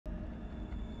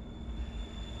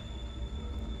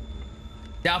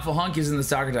Doubtful Hunk is in the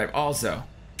soccer type also.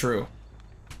 True.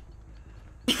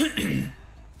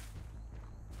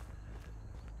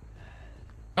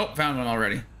 Oh, found one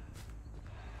already.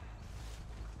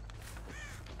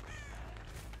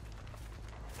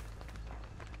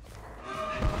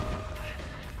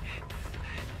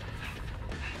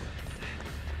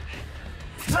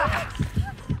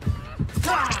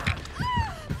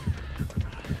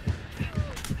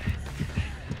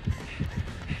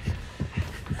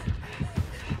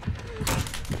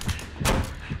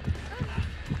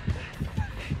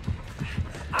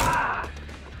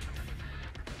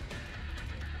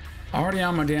 Already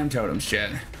on my damn totems, shit.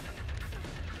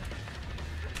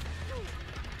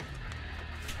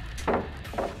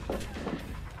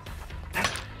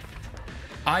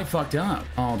 I fucked up.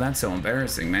 Oh, that's so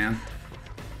embarrassing, man.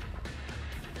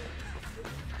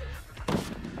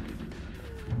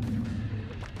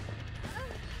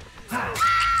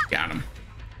 Got him.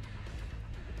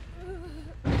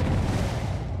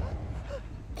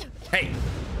 Hey,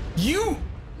 you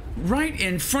right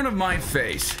in front of my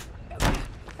face.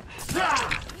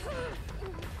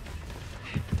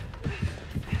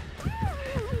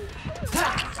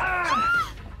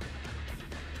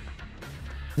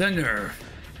 The nerve.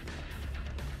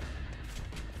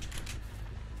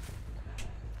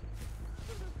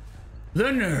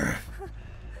 The nerve.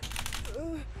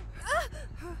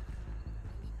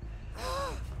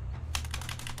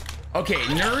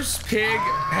 Okay, Nurse, Pig,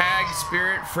 Hag,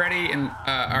 Spirit, Freddy, and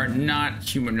are not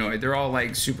humanoid. They're all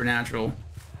like supernatural,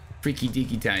 freaky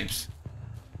deaky types.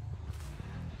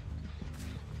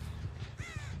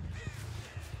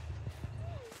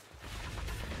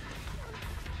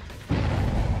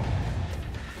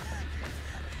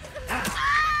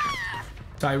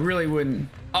 So I really wouldn't.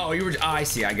 Oh, you were. Oh, I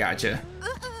see. I gotcha.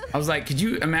 I was like, could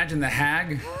you imagine the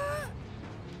Hag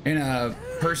in a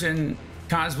person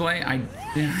cosplay? I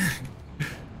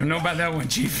don't know about that one,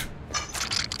 Chief.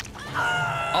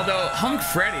 Although Hunk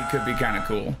Freddy could be kind of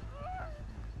cool.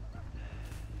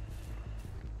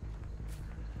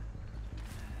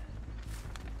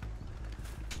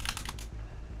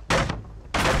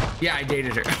 Yeah, I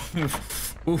dated her.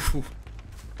 Oof.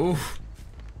 Oof.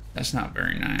 That's not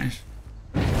very nice.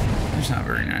 That's not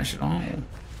very nice at all.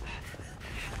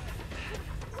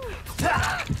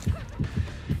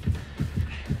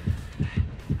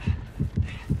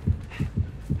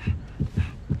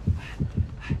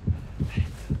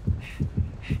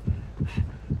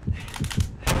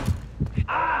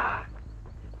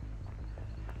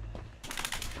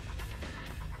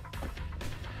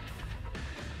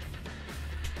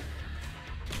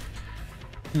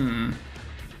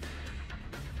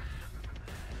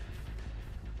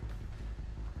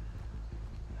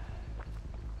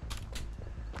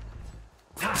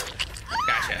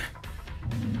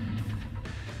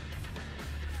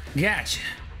 Gotcha.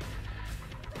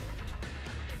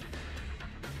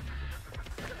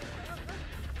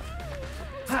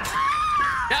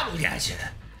 Double gotcha.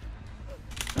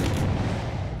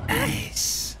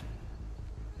 Nice.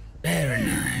 Very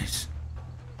nice.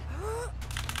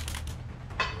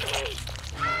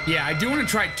 Yeah, I do want to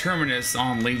try Terminus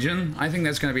on Legion. I think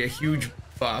that's going to be a huge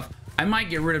buff. I might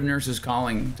get rid of Nurse's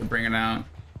Calling to bring it out.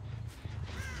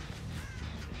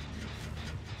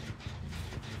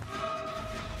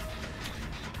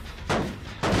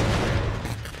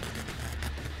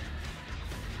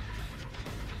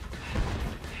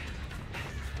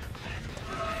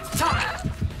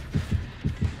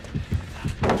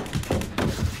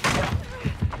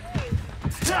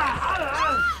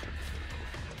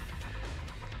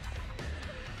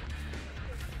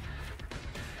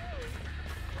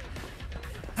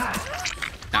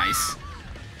 Nice.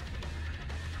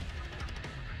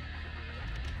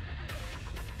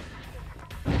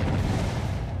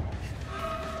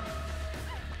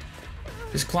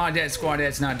 This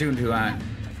Squadette's not doing too hot,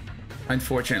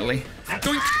 unfortunately.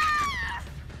 Doink.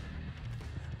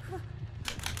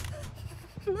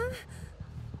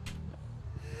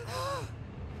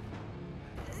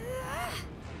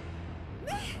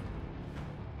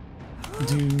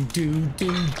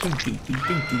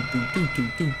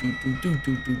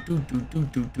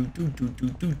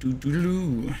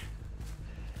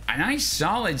 A nice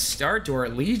solid start to our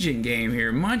Legion game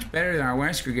here. Much better than our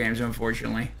Wesker games,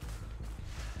 unfortunately.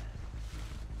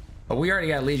 But we already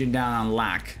got Legion down on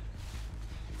lock.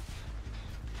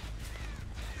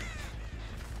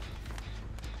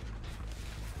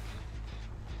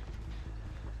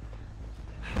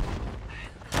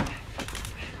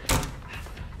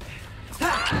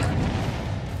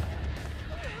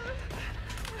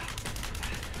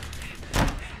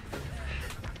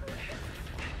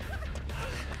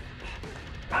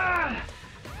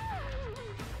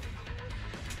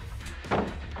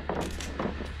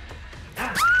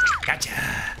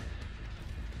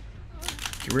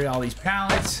 Get rid of all these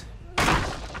pallets.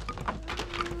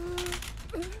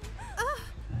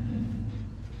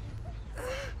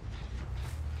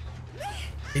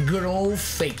 A good old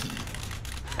fakie.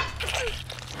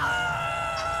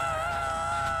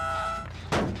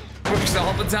 Works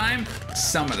all the time?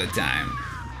 Some of the time.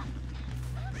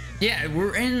 Yeah,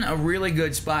 we're in a really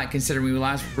good spot considering we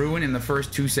last ruined in the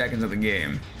first 2 seconds of the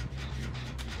game.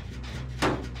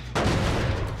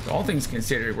 So all things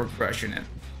considered, we're crushing it.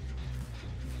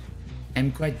 I'm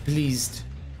quite pleased.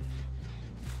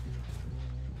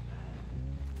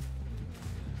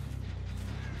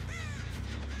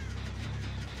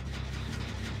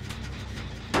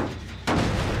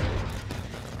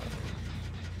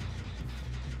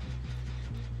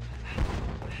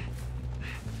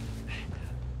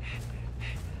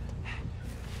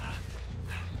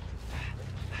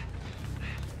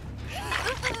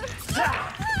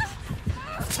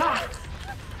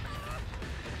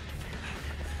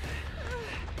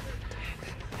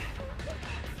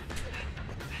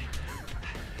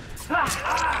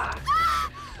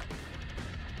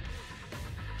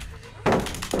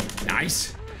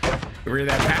 Nice. Get rid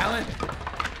of that pallet.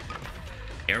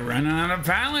 You're running out of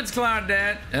pallets,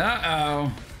 Claudette.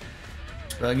 Uh-oh.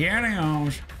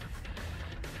 SpaghettiOs.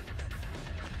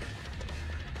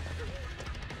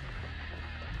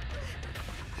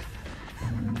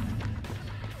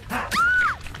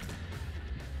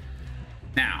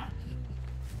 Now.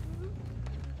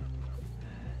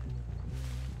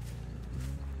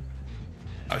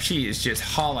 Oh, she is just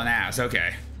hauling ass.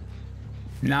 Okay.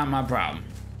 Not my problem.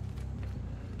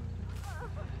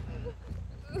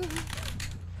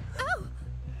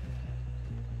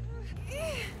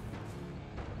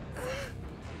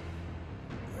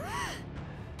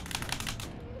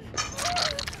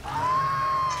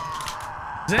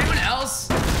 Does anyone else,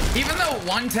 even though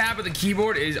one tap of the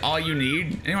keyboard is all you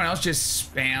need, anyone else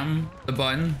just spam the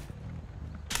button?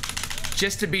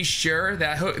 Just to be sure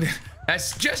that hook,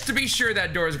 that's just to be sure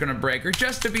that door is gonna break, or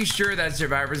just to be sure that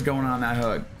survivor's going on that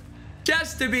hook.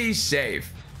 Just to be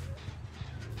safe.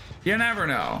 You never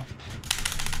know.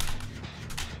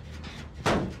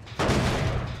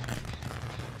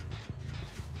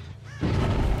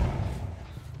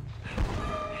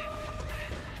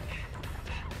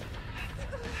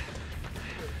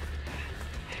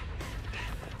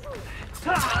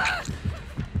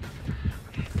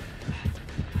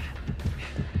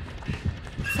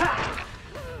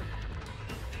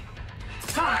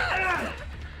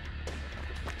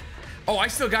 Oh, I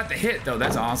still got the hit though.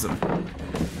 That's awesome.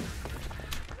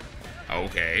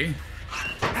 Okay.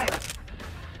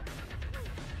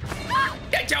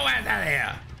 Get your ass out of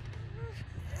here.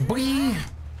 Boing.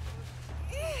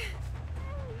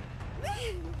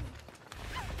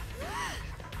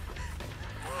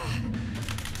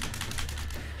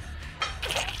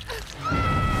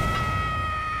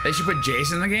 They should put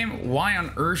Jason in the game? Why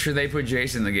on earth should they put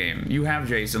Jason in the game? You have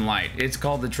Jason Light. It's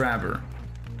called the Trapper.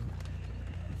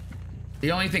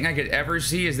 The only thing I could ever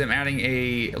see is them adding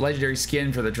a legendary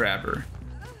skin for the Trapper.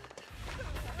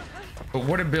 But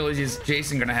what ability is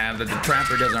Jason gonna have that the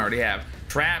Trapper doesn't already have?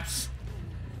 Traps.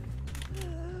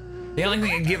 The only thing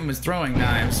I can give him is throwing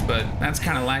knives, but that's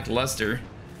kind of lackluster.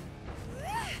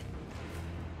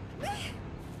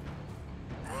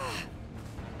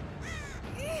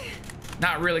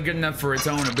 Not really good enough for its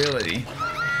own ability.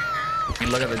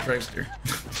 And look at the trickster.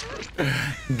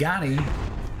 Got him.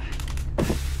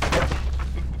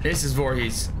 This is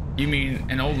Voorhees. You mean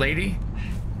an old lady?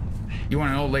 You want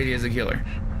an old lady as a killer?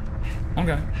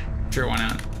 Okay. Sure, why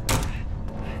not?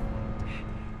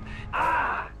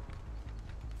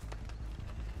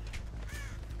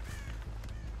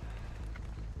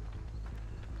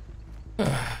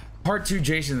 Part 2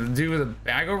 Jason, the dude with a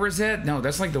bag over his head? No,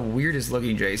 that's like the weirdest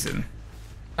looking Jason.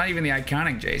 Not even the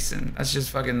iconic Jason. That's just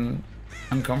fucking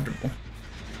uncomfortable.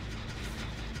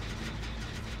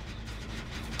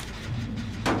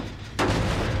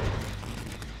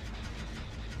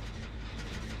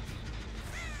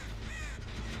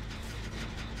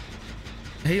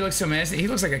 He looks so menacing. He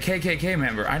looks like a KKK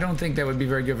member. I don't think that would be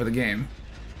very good for the game.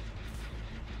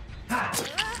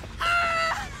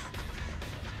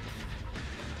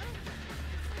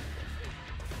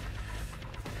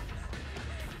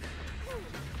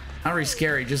 Not really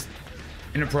scary, just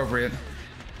inappropriate.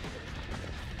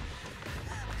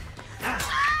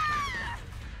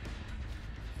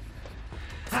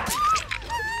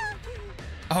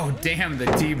 Oh, damn, the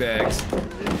teabags.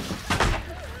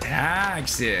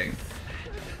 Taxing.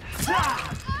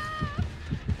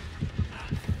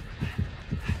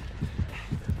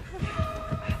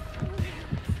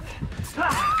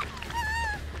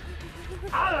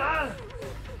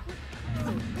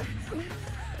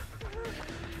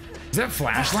 Is that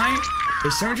flashlight?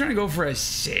 Is someone trying to go for a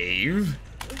save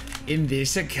in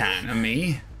this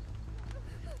economy?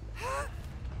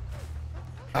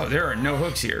 Oh, there are no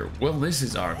hooks here. Well, this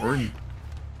is awkward.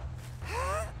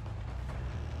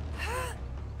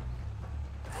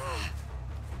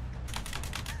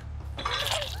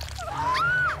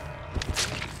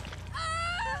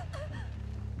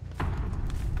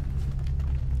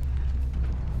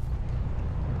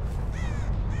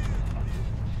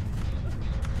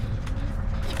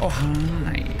 Oh,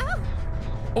 hi.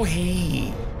 Oh,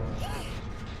 hey.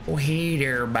 Oh, hey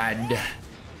there, bud.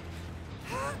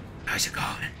 How's it going?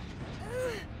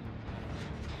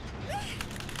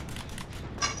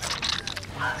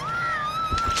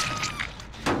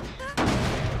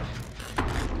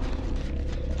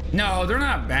 No, they're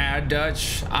not bad,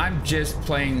 Dutch. I'm just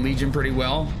playing Legion pretty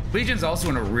well. Legion's also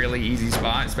in a really easy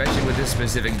spot, especially with this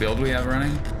specific build we have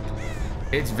running.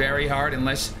 It's very hard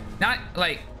unless... Not,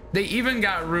 like... They even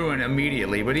got ruined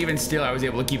immediately, but even still, I was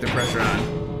able to keep the pressure on.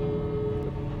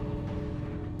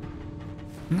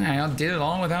 I did it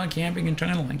all without camping and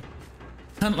tunneling.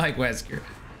 Unlike Wesker,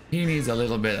 he needs a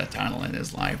little bit of tunnel in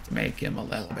his life to make him a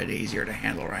little bit easier to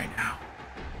handle right now.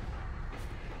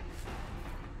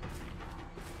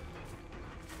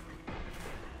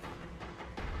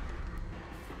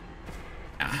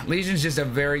 Legion's just a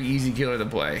very easy killer to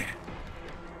play.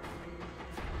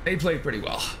 They play pretty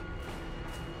well.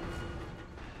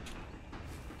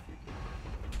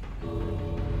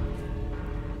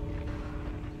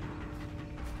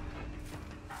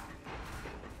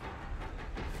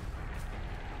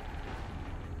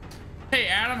 Hey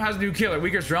Adam, how's the new killer?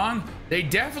 Weak or strong? They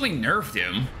definitely nerfed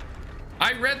him.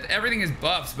 I read everything as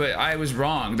buffs, but I was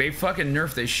wrong. They fucking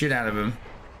nerfed the shit out of him.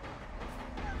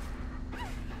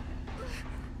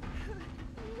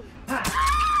 Oh,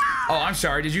 I'm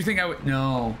sorry. Did you think I would?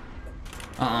 No.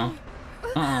 No,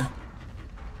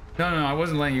 I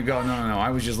wasn't letting you go. No. I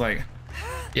was just like,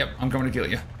 yep, I'm coming to kill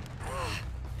you.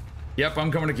 Yep, I'm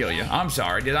coming to kill you. I'm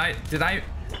sorry. Did I?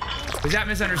 Was that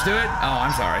misunderstood? Oh,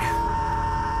 I'm sorry.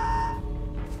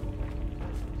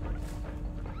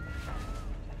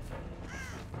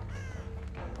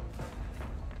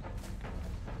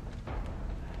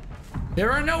 There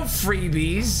are no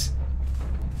freebies.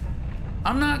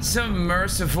 I'm not some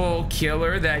merciful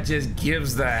killer that just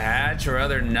gives the hatch or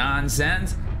other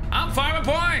nonsense. I'm farming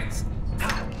points.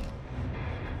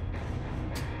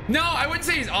 No, I wouldn't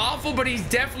say he's awful, but he's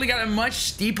definitely got a much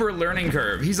steeper learning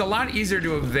curve. He's a lot easier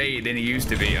to evade than he used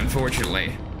to be,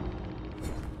 unfortunately.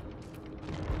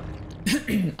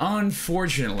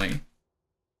 Unfortunately.